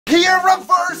Here,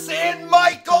 reverse in,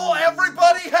 Michael!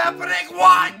 Everybody happening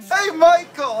what? Hey,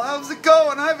 Michael, how's it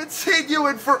going? I haven't seen you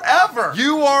in forever.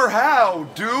 You are how,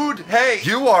 dude? Hey,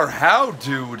 you are how,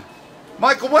 dude?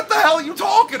 Michael, what the hell are you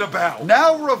talking about?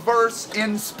 Now reverse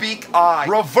in speak I.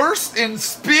 Reverse in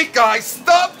speak I.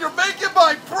 Stop, you're making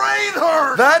my brain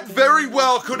hurt. That very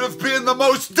well could have been the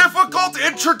most difficult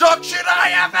introduction I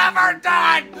have ever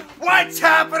done. What's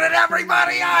happening,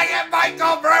 everybody? I am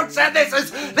Michael Mrucz, and this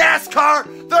is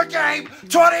NASCAR, the game,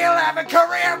 2011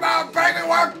 career mode, baby.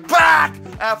 We're back.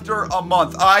 After a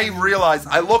month, I realized,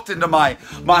 I looked into my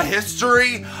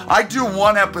history. I do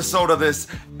one episode of this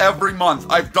every month.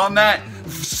 I've done that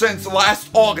since last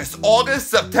August,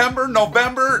 September,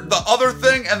 November, the other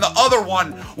thing, and the other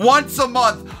one. Once a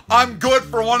month, I'm good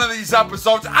for one of these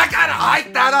episodes. I gotta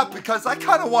hype that up because I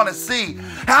kind of want to see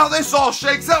how this all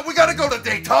shakes out. We gotta go to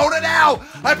Daytona now.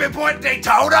 I've been putting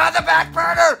Daytona on the back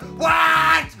burner.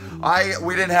 What?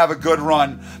 We didn't have a good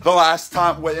run the last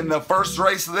time. In the first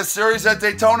race of this series at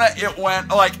Daytona, it went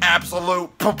like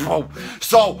absolute poo-poo.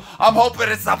 So I'm hoping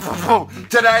it's a poo-poo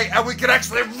today and we can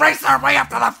actually race our way up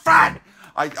to the front.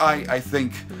 I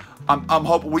think, I'm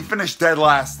hoping we finished dead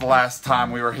last the last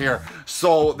time we were here.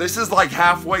 So this is like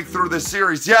halfway through the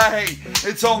series. Yay!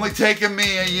 It's only taken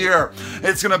me a year.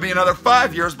 It's gonna be another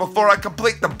 5 years before I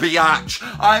complete the biatch.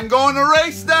 I'm going to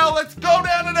race now. Let's go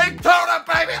down to Daytona,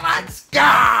 baby. Let's go!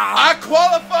 I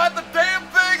qualified the damn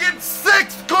thing in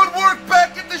 6th. Good work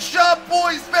back in the shop,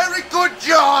 boys. Very good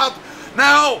job.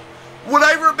 Now, what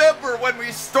I remember when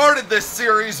we started this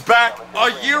series back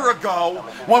a year ago,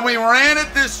 when we ran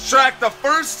at this track the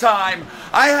first time,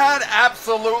 I had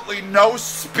absolutely no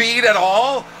speed at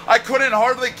all. I couldn't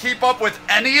hardly keep up with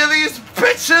any of these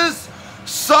bitches.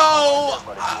 So,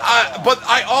 but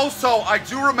I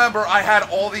do remember I had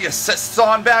all the assists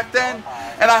on back then,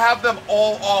 and I have them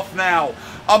all off now.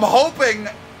 I'm hoping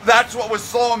that's what was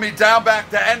slowing me down back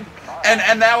then.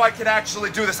 And now I can actually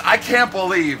do this. I cannot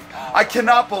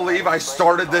believe I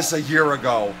started this a year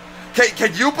ago.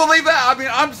 Can you believe that? I mean,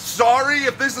 I'm sorry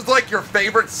if this is like your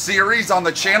favorite series on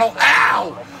the channel.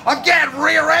 Ow! I'm getting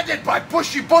rear-ended by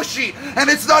Bushy, and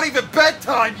it's not even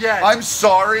bedtime yet. I'm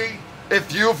sorry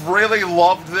if you've really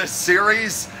loved this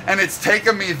series and it's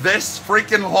taken me this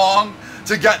freaking long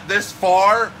to get this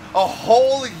far. A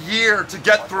whole year to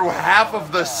get through half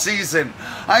of the season.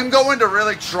 I'm going to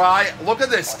really try. Look at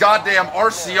this goddamn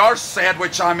RCR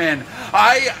sandwich I'm in.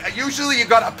 Usually you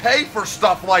gotta pay for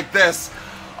stuff like this.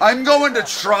 I'm going to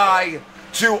try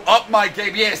to up my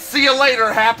game. Yeah, see you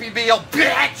later, Happy Meal,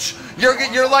 bitch!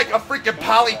 You're like a freaking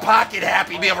Polly Pocket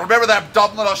Happy Meal. Remember that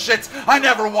dumb little shits? I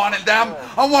never wanted them.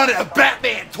 I wanted a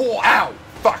Batman toy. Ow!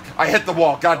 Fuck, I hit the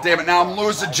wall, god damn it. Now I'm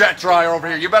losing Jet Dryer over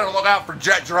here. You better look out for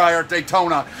Jet Dryer at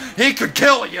Daytona. He could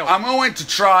kill you. I'm going to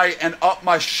try and up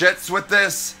my shits with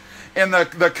this in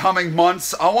the coming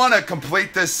months. I want to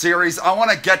complete this series. I want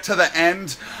to get to the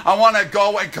end. I want to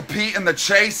go and compete in the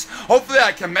chase. Hopefully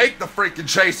I can make the freaking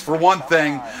chase for one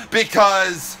thing,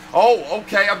 because, oh,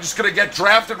 okay, I'm just going to get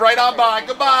drafted right on by.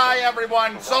 Goodbye,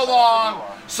 everyone. So long.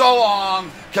 So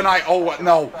long. Can I, oh,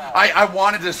 no. I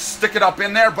wanted to stick it up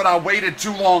in there, but I waited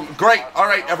too long. Great. All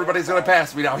right, everybody's going to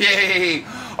pass me now. Yay.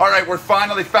 All right, we're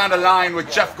finally found a line with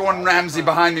Jeff Gordon Ramsay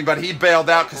behind me, but he bailed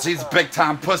out because he's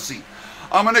big-time pussy.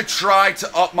 I'm going to try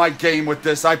to up my game with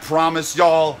this. I promise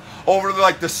y'all, over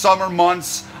like the summer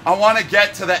months, I want to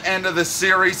get to the end of the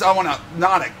series. I want to,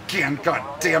 not again,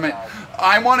 god damn it.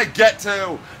 I want to get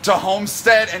to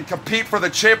Homestead and compete for the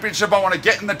championship. I want to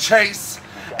get in the chase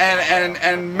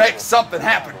and make something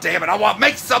happen. Damn it, I want to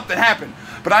make something happen.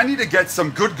 But I need to get some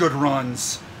good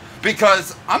runs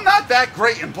because I'm not that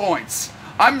great in points.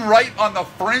 I'm right on the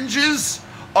fringes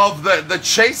of the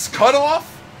chase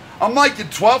cutoff. I'm like in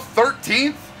 12th,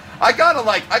 13th. I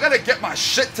gotta get my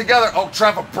shit together. Oh,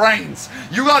 Trevor Brains.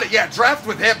 You gotta, yeah, draft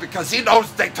with him because he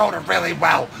knows Daytona really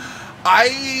well.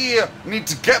 I need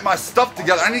to get my stuff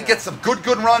together. I need to get some good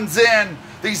runs in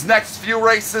these next few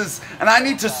races. And I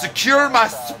need to secure my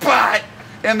spot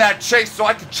in that chase so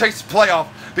I can chase playoff.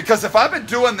 Because if I've been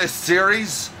doing this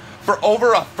series for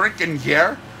over a freaking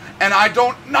year, and I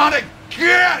don't, not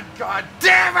again, god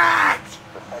damn it!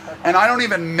 And I don't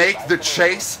even make the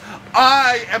chase,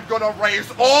 I am gonna raise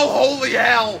all holy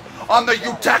hell on the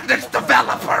Eutechnics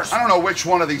developers. I don't know which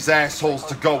one of these assholes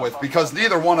to go with because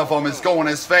neither one of them is going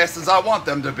as fast as I want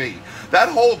them to be. That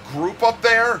whole group up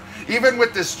there, even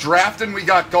with this drafting we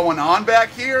got going on back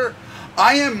here,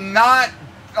 I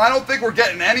don't think we're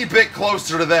getting any bit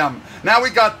closer to them. Now we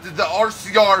got the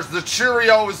RCRs, the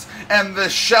Cheerios, and the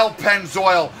Shell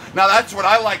Pennzoil. Now that's what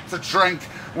I like to drink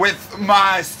with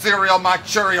my cereal, my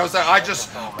Cheerios that I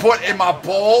just put in my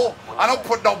bowl. I don't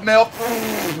put no milk.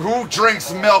 Who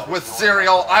drinks milk with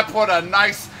cereal? I put a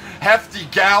nice hefty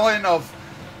gallon of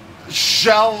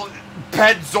Shell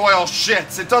Pennzoil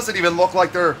shits. It doesn't even look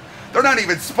like they're not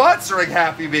even sponsoring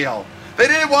Happy Meal. They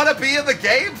didn't want to be in the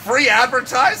game? Free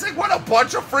advertising? What a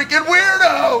bunch of freaking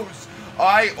weirdos!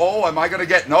 Am I gonna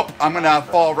get, nope, I'm gonna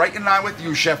fall right in line with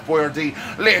you, Chef Boyardee.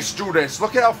 Let's do this.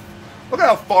 Look at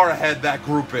how far ahead that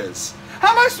group is.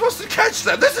 How am I supposed to catch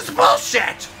them? This is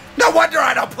bullshit! No wonder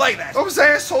I don't play this! Those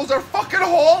assholes are fucking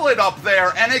hauling up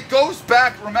there, and it goes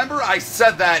back, remember I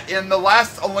said that in the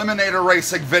last Eliminator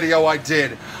Racing video I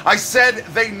did. I said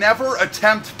they never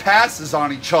attempt passes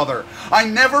on each other. I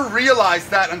never realized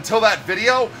that until that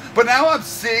video, but now I'm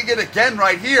seeing it again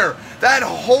right here. That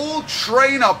whole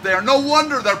train up there, no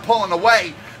wonder they're pulling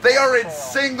away. They are in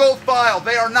single file.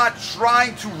 They are not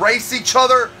trying to race each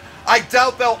other. I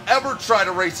doubt they'll ever try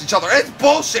to race each other. It's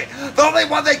bullshit. The only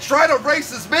one they try to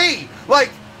race is me.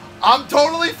 Like, I'm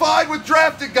totally fine with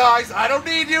drafting guys. I don't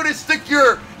need you to stick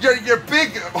your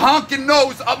big honking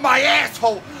nose up my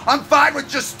asshole. I'm fine with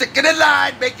just sticking in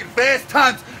line, making fast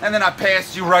times, and then I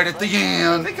pass you right at the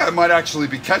end. I think I might actually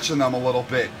be catching them a little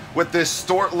bit with this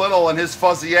Stuart Little and his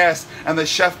fuzzy ass and the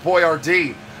Chef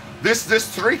Boyardee. This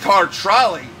 3-car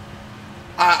trolley,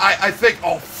 I think,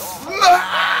 oh,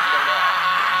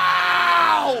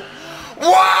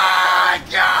 why,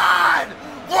 God?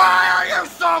 Why are you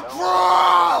so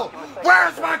cruel?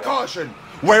 Where's my caution?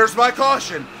 Where's my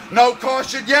caution? No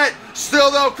caution yet.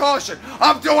 Still no caution.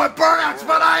 I'm doing burnouts,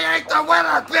 but I ain't the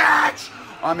winner, bitch.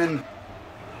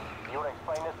 You would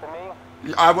explain this to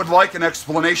me? I would like an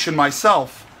explanation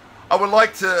myself. I would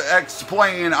like to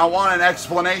explain, I want an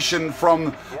explanation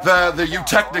from the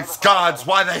Eutechnics gods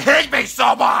why they hate me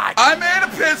so much! I made a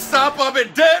pit stop, I'm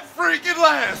in dead freaking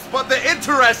last, but the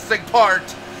interesting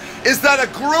part is that a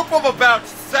group of about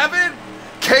 7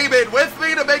 came in with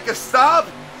me to make a stop,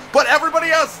 but everybody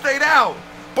else stayed out.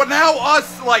 But now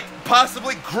us, like,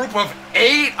 possibly group of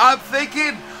 8, I'm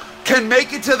thinking, can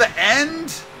make it to the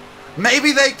end?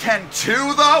 Maybe they can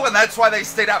too, though, and that's why they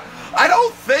stayed out. I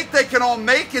don't think they can all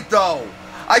make it, though.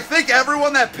 I think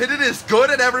everyone that pitted is good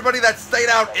and everybody that stayed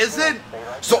out isn't.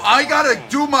 So I gotta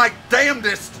do my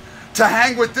damnedest to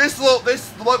hang with this look at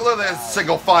this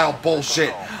single file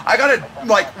bullshit. I gotta,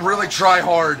 like, really try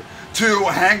hard to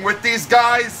hang with these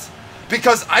guys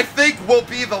because I think we'll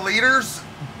be the leaders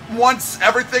once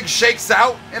everything shakes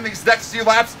out in these next few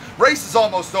laps. Race is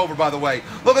almost over, by the way.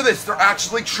 Look at this, they're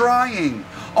actually trying.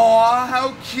 Aw,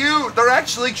 how cute. They're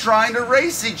actually trying to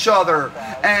race each other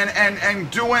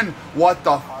and doing what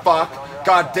the fuck?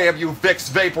 God damn you, Vicks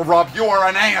Vapor Rub, you are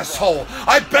an asshole.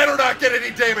 I better not get any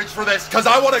damage for this, because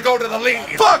I want to go to the lead.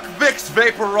 Fuck Vicks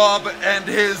Vapor Rub and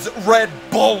his Red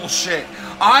bullshit.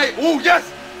 Oh,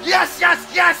 yes,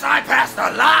 I passed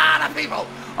a lot of people.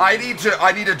 I need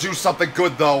to do something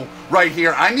good, though, right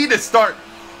here. I need to start...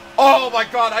 Oh my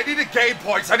God, I need to gain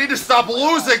points. I need to stop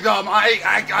losing them.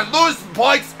 I lose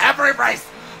points every race.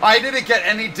 I didn't get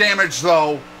any damage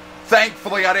though.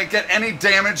 Thankfully, I didn't get any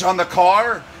damage on the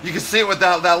car. You can see it with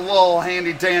that little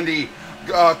handy dandy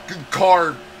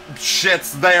car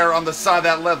shits there on the side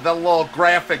of that little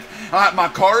graphic. My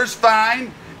car is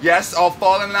fine. Yes, I'll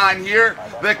fall in line here.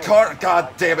 The car, God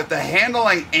damn it, the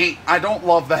handling ain't, I don't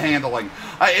love the handling.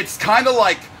 It's kind of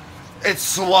like, it's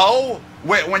slow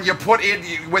when you put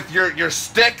in with your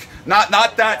stick, not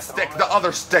that stick, the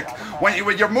other stick. When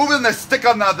you're moving the stick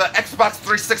on the Xbox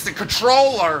 360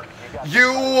 controller,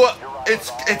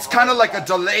 it's kind of like a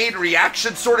delayed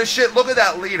reaction sort of shit. Look at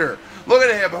that leader. Look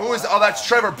at him. Who is? Oh, that's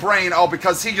Trevor Brain. Oh,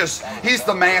 because he's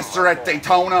the master at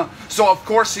Daytona. So of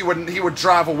course he would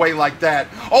drive away like that.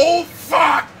 Oh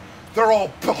fuck! They're all,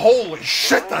 holy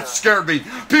shit, that scared me.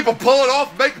 People pulling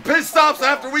off, making pit stops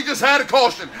after we just had a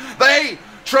caution.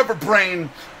 Trevor Brain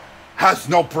has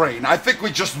no brain. I think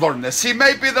we just learned this. He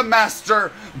may be the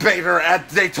master baiter at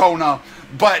Daytona,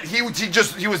 but he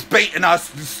was baiting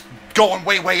us, going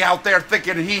way out there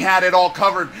thinking he had it all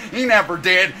covered. He never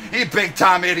did. He big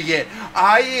time idiot.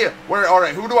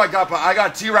 Alright, who do I got? I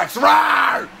got T-Rex.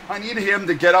 Rawr! I need him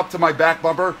to get up to my back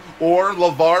bumper, or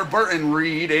LeVar Burton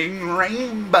reading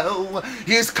Rainbow.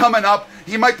 He's coming up.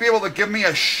 He might be able to give me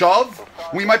a shove.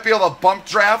 We might be able to bump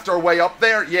draft our way up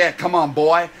there. Yeah, come on,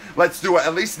 boy. Let's do it.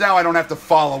 At least now I don't have to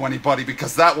follow anybody,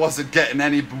 because that wasn't getting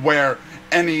anywhere,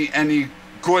 any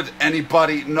good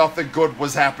anybody. Nothing good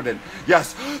was happening.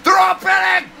 Yes, they're all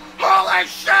pitting! Holy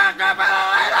shit, they're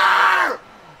leader!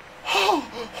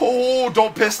 Oh,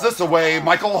 don't piss this away,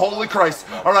 Michael. Holy Christ.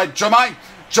 All right, Jamai,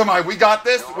 we got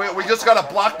this. We just got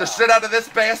to block the shit out of this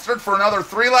bastard for another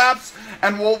 3 laps,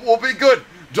 and we'll be good.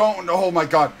 Don't, oh my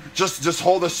God. Just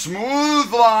hold a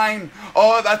smooth line.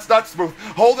 Oh, that's not smooth.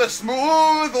 Hold a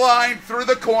smooth line through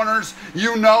the corners.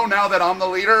 You know now that I'm the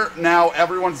leader, now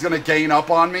everyone's gonna gang up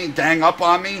on me,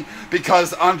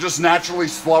 because I'm just naturally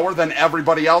slower than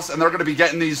everybody else, and they're gonna be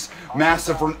getting these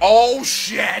massive, oh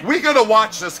shit. We gotta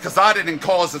watch this, because I didn't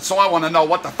cause it, so I wanna know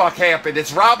what the fuck happened.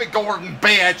 It's Robbie Gordon,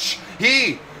 bitch.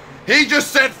 He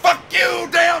just said, fuck you,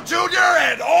 Dale Jr.,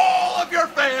 and all of your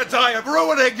fans. I am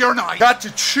ruining your night. Got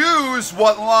to choose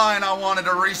what line I wanted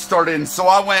to restart in, so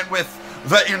I went with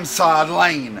the inside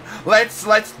lane. Let's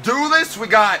do this. We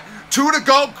got 2 to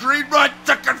go. Green run,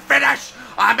 chicken finish.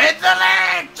 I'm in the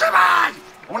lead. Come on.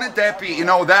 Wouldn't that be, you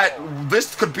know,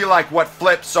 this could be like what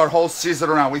flips our whole season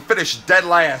around. We finished dead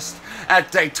last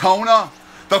at Daytona,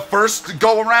 the first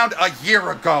go around a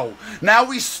year ago. Now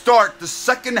we start the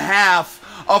second half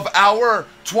of our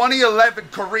 2011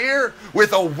 career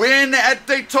with a win at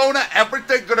Daytona.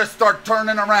 Everything gonna start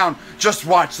turning around. Just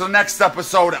watch the next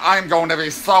episode. I'm going to be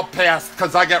so pissed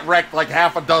because I get wrecked like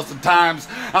half a dozen times.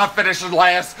 I'm finishing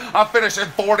last. I'm finishing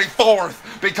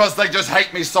 44th because they just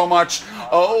hate me so much.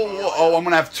 Oh, I'm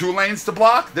gonna have 2 lanes to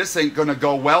block. This ain't gonna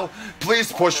go well.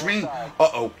 Please push me.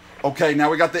 Uh-oh. Okay, now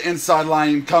we got the inside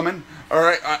line coming. All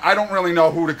right, I don't really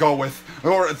know who to go with.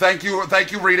 Thank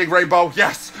you, Reading Rainbow.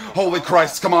 Yes, holy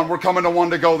Christ, come on, we're coming to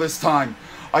 1 to go this time.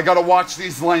 I gotta watch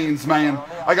these lanes, man.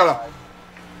 I gotta,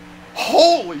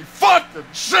 holy fucking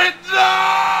shit, no!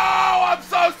 I'm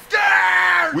so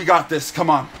scared! We got this, come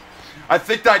on. I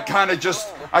think I kind of just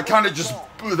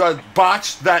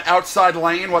botched that outside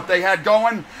lane, what they had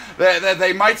going.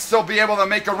 They might still be able to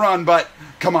make a run, but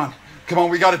come on,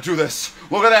 we gotta do this.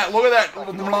 Look at that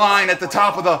line at the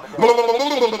top of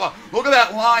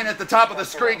the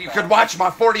screen. You could watch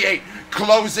my 48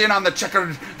 close in on the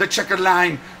checkered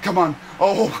line. Come on.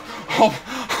 Oh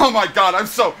my God, I'm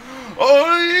so,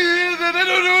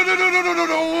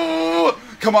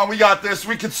 come on, we got this.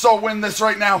 We could so win this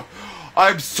right now.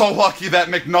 I'm so lucky that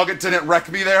McNugget didn't wreck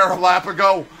me there a lap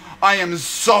ago. I am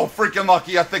so freaking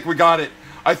lucky. I think we got it.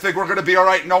 I think we're gonna be all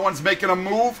right. No one's making a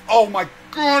move. Oh my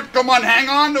God, come on, hang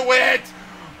on to it.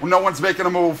 No one's making a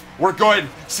move. We're good.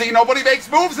 See, nobody makes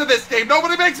moves in this game.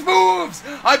 Nobody makes moves.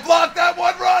 I blocked that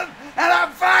 1 run, and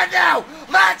I'm fine now.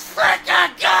 Let's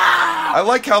freaking go. I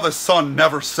like how the sun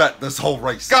never set this whole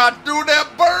race. God, do them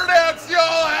burnouts,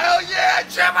 y'all. Hell yeah,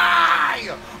 Jimmy.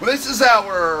 This is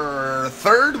our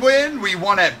 3rd win. We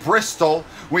won at Bristol.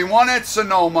 We won at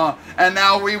Sonoma, and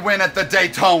now we win at the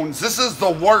Daytones. This is the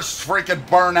worst freaking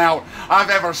burnout I've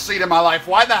ever seen in my life.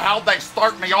 Why the hell they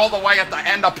start me all the way at the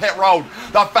end of pit road?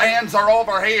 The fans are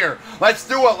over here. Let's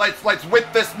do it. Let's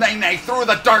whip this nay through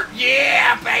the dirt.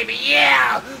 Yeah, baby,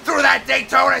 yeah. Through that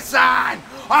Daytona sign.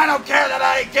 I don't care that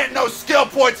I ain't getting no skill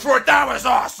points for it. That was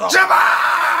awesome.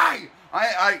 Jimmy!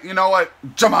 You know what,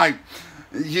 Jimmy?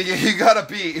 You gotta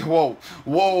be,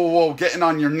 whoa, getting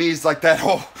on your knees like that.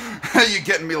 Oh, you're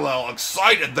getting me a little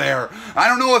excited there. I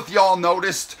don't know if y'all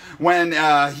noticed when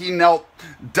he knelt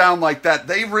down like that.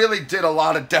 They really did a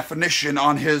lot of definition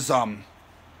on his,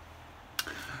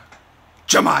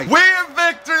 Jimmy. We're in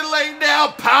victory lane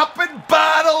now, popping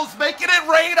bottles, making it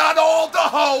rain on all the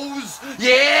hoes.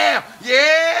 Yeah,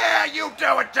 you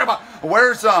do it, Jimmy.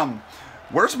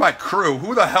 Where's my crew?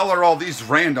 Who the hell are all these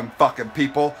random fucking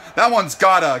people? That one's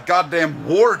got a goddamn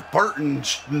Ward Burton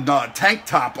tank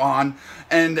top on,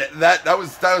 and that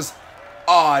was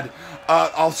odd.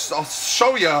 I'll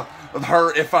show you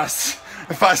her if I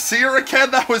see her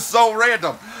again. That was so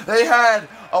random. They had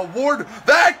a Ward,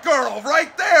 that girl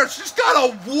right there. She's got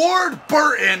a Ward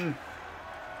Burton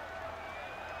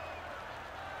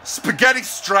spaghetti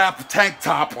strap tank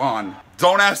top on.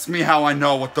 Don't ask me how I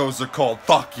know what those are called.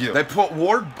 Fuck you. They put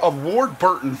a Ward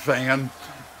Burton fan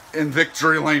in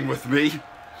victory lane with me,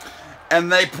 and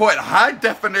they put high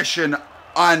definition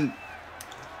on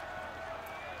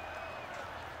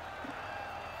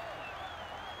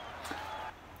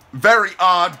very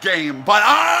odd game, but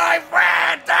I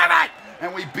win, damn it!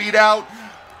 And we beat out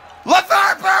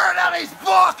Lethal Burn on these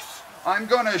books. I'm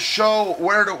gonna show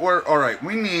where. All right,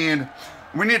 we need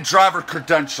driver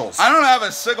credentials. I don't have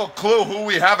a single clue who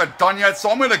we haven't done yet,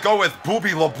 so I'm gonna go with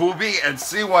Booby La Booby and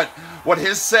see what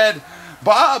his said.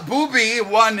 Booby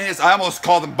won his, I almost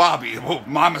called him Bobby,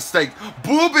 my mistake.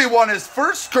 Booby won his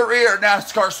first career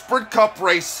NASCAR Sprint Cup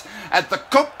race at the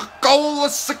Coca-Cola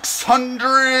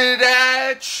 600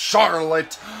 at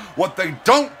Charlotte. What they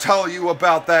don't tell you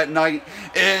about that night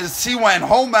is he went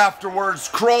home afterwards,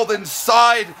 crawled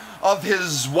inside of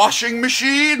his washing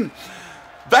machine.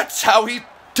 That's how he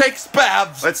takes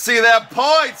baths. Let's see them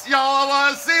points, y'all. I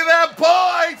want to see them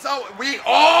points.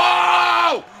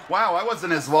 Wow, I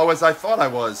wasn't as low as I thought I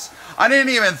was. I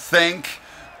didn't even think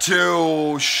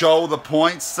to show the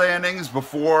point standings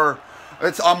before.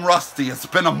 I'm rusty. It's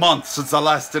been a month since I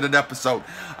last did an episode.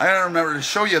 I don't remember to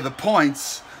show you the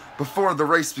points before the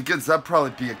race begins. That'd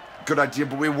probably be a good idea,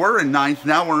 but we were in 9th.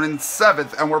 Now we're in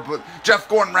 7th, and we're Jeff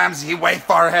Gordon Ramsay, he way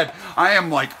far ahead. I am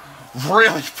like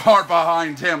really far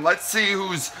behind him. Let's see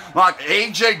who's like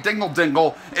AJ Dingle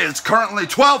Dingle is currently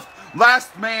 12th,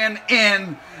 last man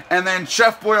in. And then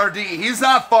Chef Boyardee, he's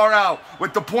not far out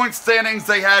with the point standings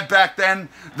they had back then,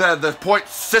 the point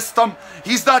system.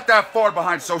 He's not that far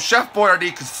behind, so Chef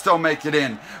Boyardee could still make it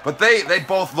in. But they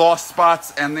both lost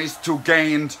spots, and these two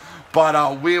gained.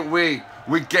 But we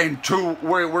gained 2.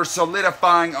 We're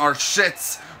solidifying our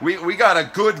shits. We got a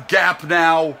good gap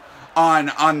now on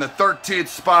the 13th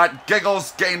spot.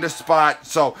 Giggles gained a spot,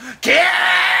 so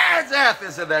Kansas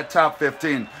is in that top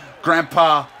 15.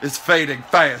 Grandpa is fading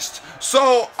fast.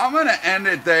 So I'm gonna end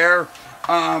it there.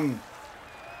 I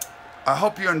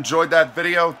hope you enjoyed that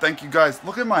video. Thank you guys.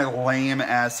 Look at my lame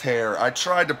ass hair. I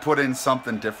tried to put in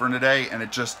something different today, and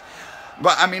it just,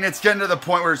 but I mean, it's getting to the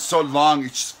point where it's so long it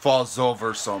just falls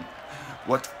over. So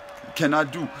what can I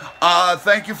do?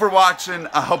 Thank you for watching.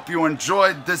 I hope you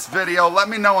enjoyed this video. Let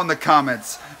me know in the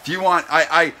comments if you want.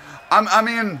 I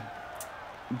mean,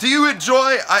 do you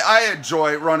enjoy? I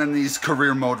enjoy running these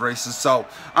career mode races, so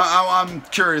I'm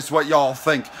curious what y'all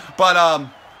think. But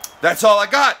that's all I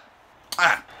got.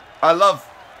 I love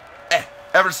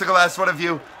every single last one of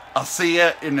you. I'll see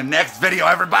you in the next video,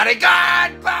 everybody.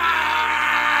 Goodbye!